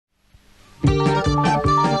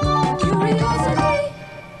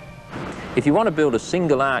If you want to build a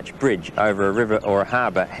single arch bridge over a river or a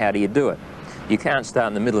harbour, how do you do it? You can't start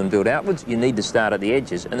in the middle and build outwards, you need to start at the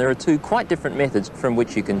edges, and there are two quite different methods from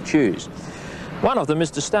which you can choose. One of them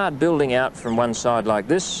is to start building out from one side like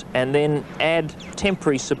this and then add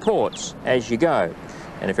temporary supports as you go.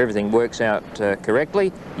 And if everything works out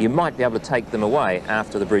correctly, you might be able to take them away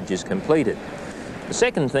after the bridge is completed. The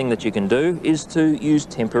second thing that you can do is to use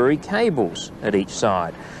temporary cables at each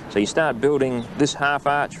side. So you start building this half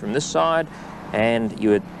arch from this side, and you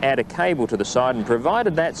would add a cable to the side, and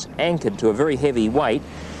provided that's anchored to a very heavy weight,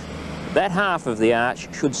 that half of the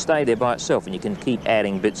arch should stay there by itself, and you can keep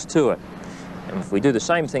adding bits to it. And if we do the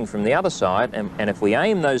same thing from the other side, and if we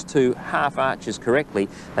aim those two half arches correctly,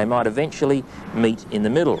 they might eventually meet in the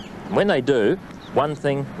middle. And when they do, one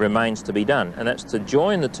thing remains to be done, and that's to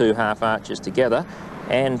join the two half arches together.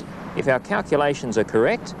 And if our calculations are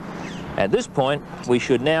correct, at this point we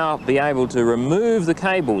should now be able to remove the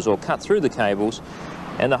cables or cut through the cables,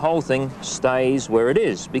 and the whole thing stays where it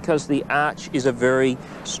is, because the arch is a very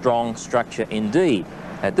strong structure indeed.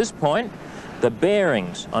 At this point, the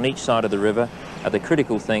bearings on each side of the river are the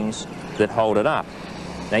critical things that hold it up.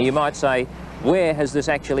 Now you might say, where has this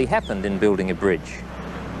actually happened in building a bridge?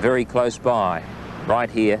 Very close by,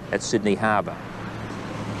 right here at Sydney Harbour,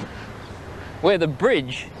 where the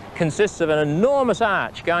bridge consists of an enormous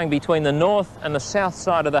arch going between the north and the south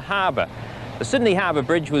side of the harbour. The Sydney Harbour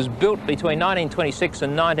Bridge was built between 1926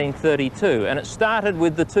 and 1932, and it started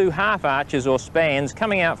with the two half arches or spans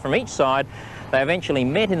coming out from each side. They eventually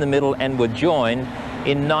met in the middle and were joined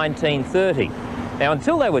in 1930. Now,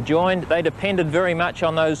 until they were joined, they depended very much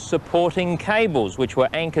on those supporting cables, which were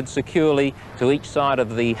anchored securely to each side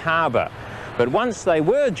of the harbour. But once they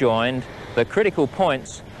were joined, the critical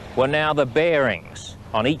points were now the bearings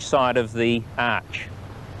on each side of the arch.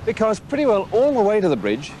 Because pretty well all the way to the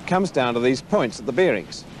bridge comes down to these points at the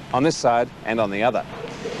bearings, on this side and on the other.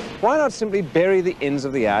 Why not simply bury the ends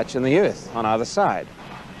of the arch in the earth on either side?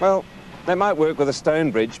 Well, that might work with a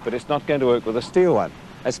stone bridge, but it's not going to work with a steel one,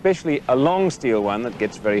 especially a long steel one that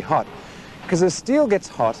gets very hot. Because as steel gets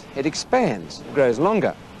hot, it expands, it grows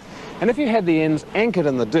longer. And if you had the ends anchored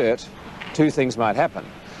in the dirt, two things might happen.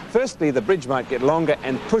 Firstly, the bridge might get longer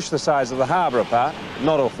and push the sides of the harbour apart,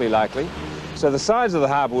 not awfully likely. So the sides of the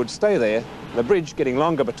harbour would stay there, the bridge getting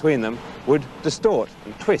longer between them would distort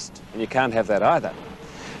and twist, and you can't have that either.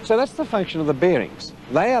 So that's the function of the bearings.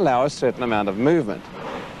 They allow a certain amount of movement.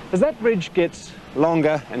 As that bridge gets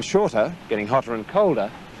longer and shorter, getting hotter and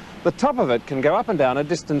colder, the top of it can go up and down a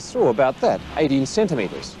distance through about that, 18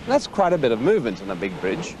 centimetres. That's quite a bit of movement in a big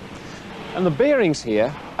bridge. And the bearings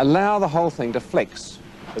here allow the whole thing to flex.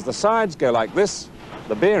 As the sides go like this,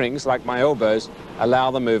 the bearings, like my elbows,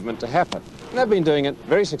 allow the movement to happen. And they've been doing it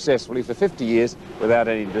very successfully for 50 years without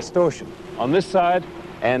any distortion, on this side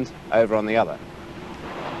and over on the other.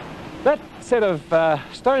 That set of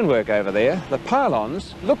stonework over there, the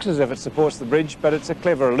pylons, looks as if it supports the bridge, but it's a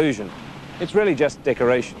clever illusion. It's really just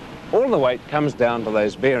decoration. All the weight comes down to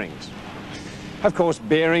those bearings. Of course,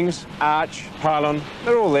 bearings, arch, pylon,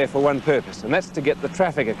 they're all there for one purpose, and that's to get the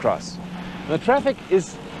traffic across. And the traffic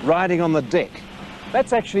is riding on the deck.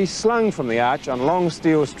 That's actually slung from the arch on long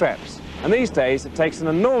steel straps. And these days, it takes an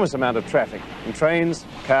enormous amount of traffic in trains,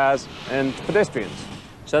 cars, and pedestrians.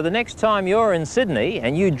 So the next time you're in Sydney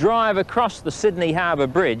and you drive across the Sydney Harbour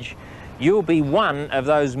Bridge, you'll be one of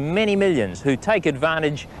those many millions who take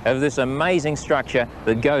advantage of this amazing structure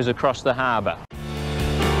that goes across the harbour.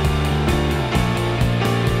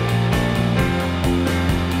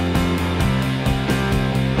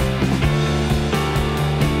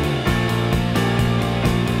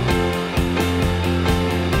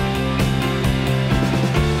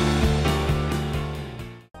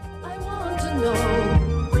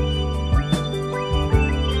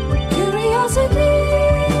 Curiosity.